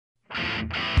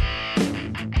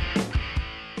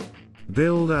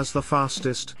Billed as the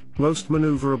fastest, most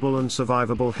maneuverable and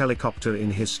survivable helicopter in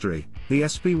history, the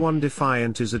SB-1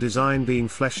 Defiant is a design being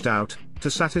fleshed out to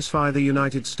satisfy the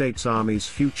United States Army's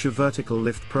Future Vertical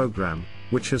Lift program,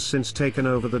 which has since taken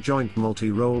over the Joint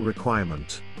Multi-Role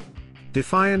requirement.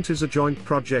 Defiant is a joint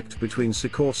project between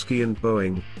Sikorsky and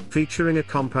Boeing, featuring a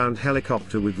compound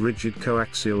helicopter with rigid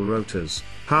coaxial rotors,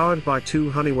 powered by two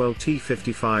Honeywell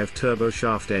T55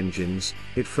 turboshaft engines.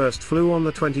 It first flew on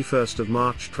the 21st of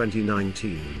March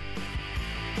 2019.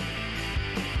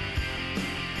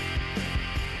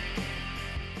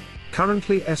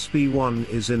 Currently SB-1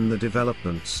 is in the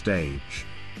development stage.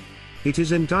 It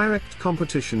is in direct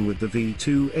competition with the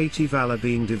V-280 Valor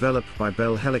being developed by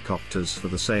Bell Helicopters for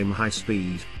the same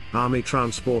high-speed, Army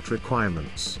transport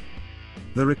requirements.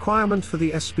 The requirement for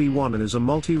the SB-1 is a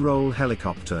multi-role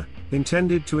helicopter,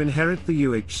 intended to inherit the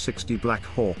UH-60 Black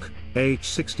Hawk,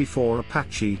 AH-64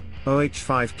 Apache,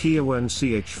 OH-5 Kiowa and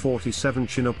CH-47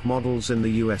 Chinook models in the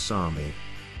U.S. Army.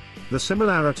 The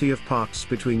similarity of parts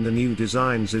between the new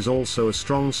designs is also a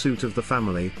strong suit of the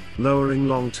family, lowering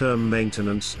long-term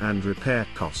maintenance and repair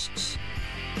costs.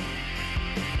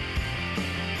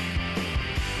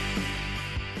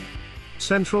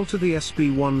 Central to the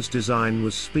SB-1's design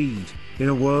was speed, in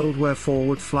a world where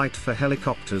forward flight for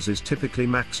helicopters is typically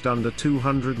maxed under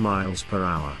 200 miles per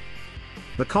hour.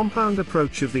 The compound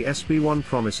approach of the SB-1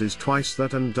 promises twice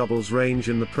that and doubles range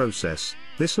in the process.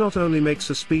 This not only makes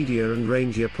a speedier and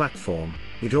rangier platform,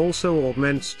 it also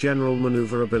augments general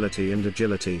maneuverability and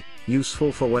agility,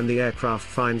 useful for when the aircraft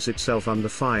finds itself under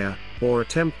fire, or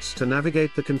attempts to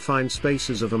navigate the confined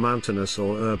spaces of a mountainous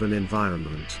or urban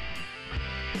environment.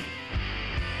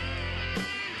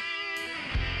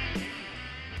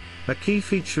 A key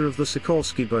feature of the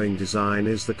Sikorsky design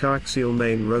is the coaxial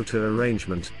main rotor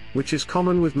arrangement, which is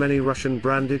common with many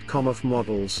Russian-branded Komov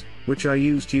models, which are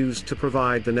used to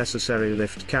provide the necessary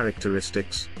lift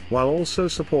characteristics, while also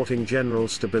supporting general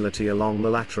stability along the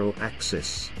lateral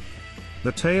axis.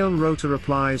 The tail rotor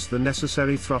applies the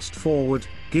necessary thrust forward,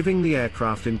 giving the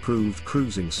aircraft improved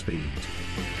cruising speed.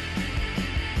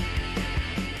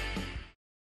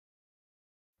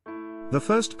 The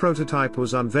first prototype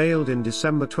was unveiled in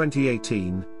December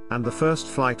 2018, and the first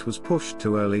flight was pushed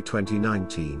to early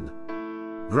 2019.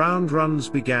 Ground runs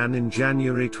began in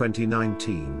January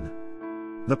 2019.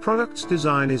 The product's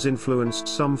design is influenced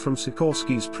some from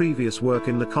Sikorsky's previous work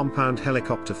in the compound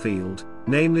helicopter field,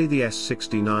 namely the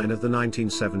S-69 of the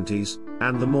 1970s,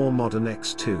 and the more modern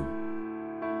X-2.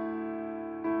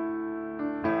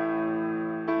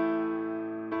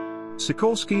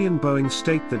 Sikorsky and Boeing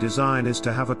state the design is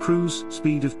to have a cruise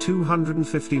speed of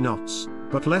 250 knots,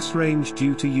 but less range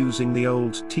due to using the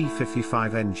old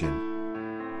T55 engine.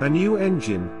 A new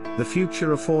engine, the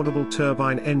future affordable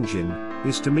turbine engine,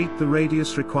 is to meet the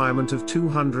radius requirement of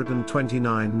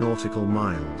 229 nautical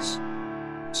miles.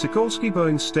 Sikorsky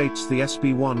Boeing states the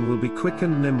SB-1 will be quick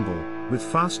and nimble, with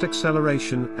fast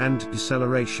acceleration and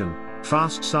deceleration,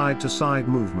 fast side-to-side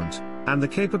movement, and the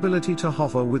capability to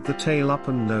hover with the tail up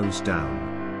and nose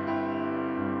down.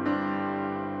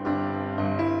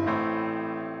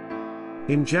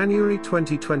 In January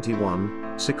 2021,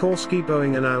 Sikorsky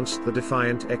Boeing announced the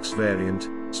Defiant X variant,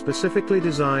 specifically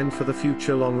designed for the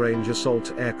future long-range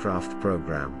assault aircraft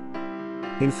program.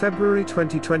 In February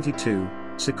 2022,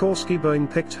 Sikorsky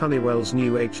Boeing picked Honeywell's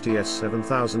new HTS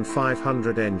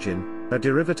 7500 engine, a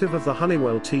derivative of the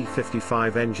Honeywell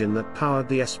T55 engine that powered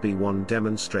the SB-1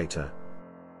 demonstrator.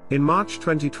 In March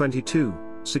 2022,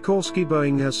 Sikorsky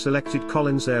Boeing has selected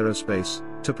Collins Aerospace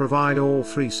to provide all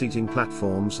three seating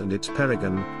platforms and its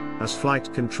Peregrine as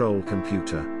flight control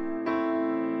computer.